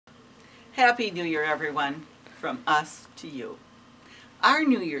Happy New Year, everyone, from us to you. Our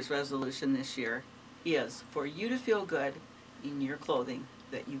New Year's resolution this year is for you to feel good in your clothing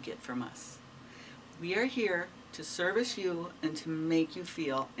that you get from us. We are here to service you and to make you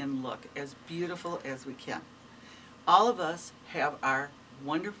feel and look as beautiful as we can. All of us have our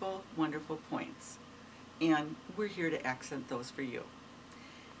wonderful, wonderful points, and we're here to accent those for you.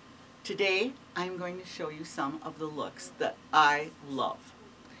 Today, I'm going to show you some of the looks that I love.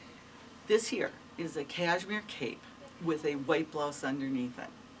 This here is a cashmere cape with a white blouse underneath it.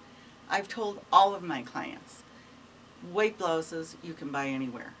 I've told all of my clients, white blouses you can buy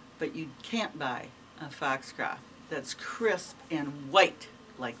anywhere, but you can't buy a Foxcroft that's crisp and white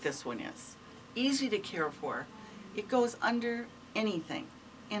like this one is. Easy to care for. It goes under anything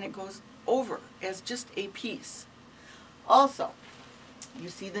and it goes over as just a piece. Also, you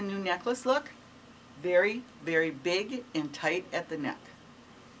see the new necklace look? Very, very big and tight at the neck.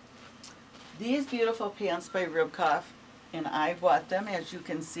 These beautiful pants by Ribkoff, and I bought them, as you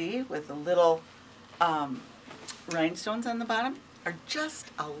can see, with the little rhinestones on the bottom, are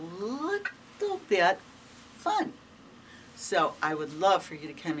just a little bit fun. So I would love for you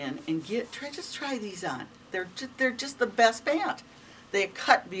to come in and just try these on. They're just the best pant. They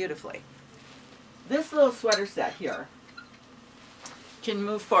cut beautifully. This little sweater set here can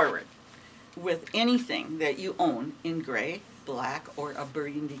move forward with anything that you own in gray, black, or a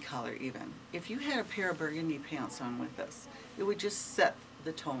burgundy color even. If you had a pair of burgundy pants on with this, it would just set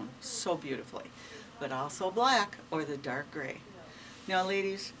the tone so beautifully. But also black or the dark gray. Now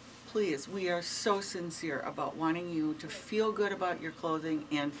ladies, please, we are so sincere about wanting you to feel good about your clothing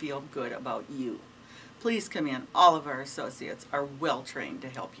and feel good about you. Please come in. All of our associates are well trained to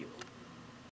help you.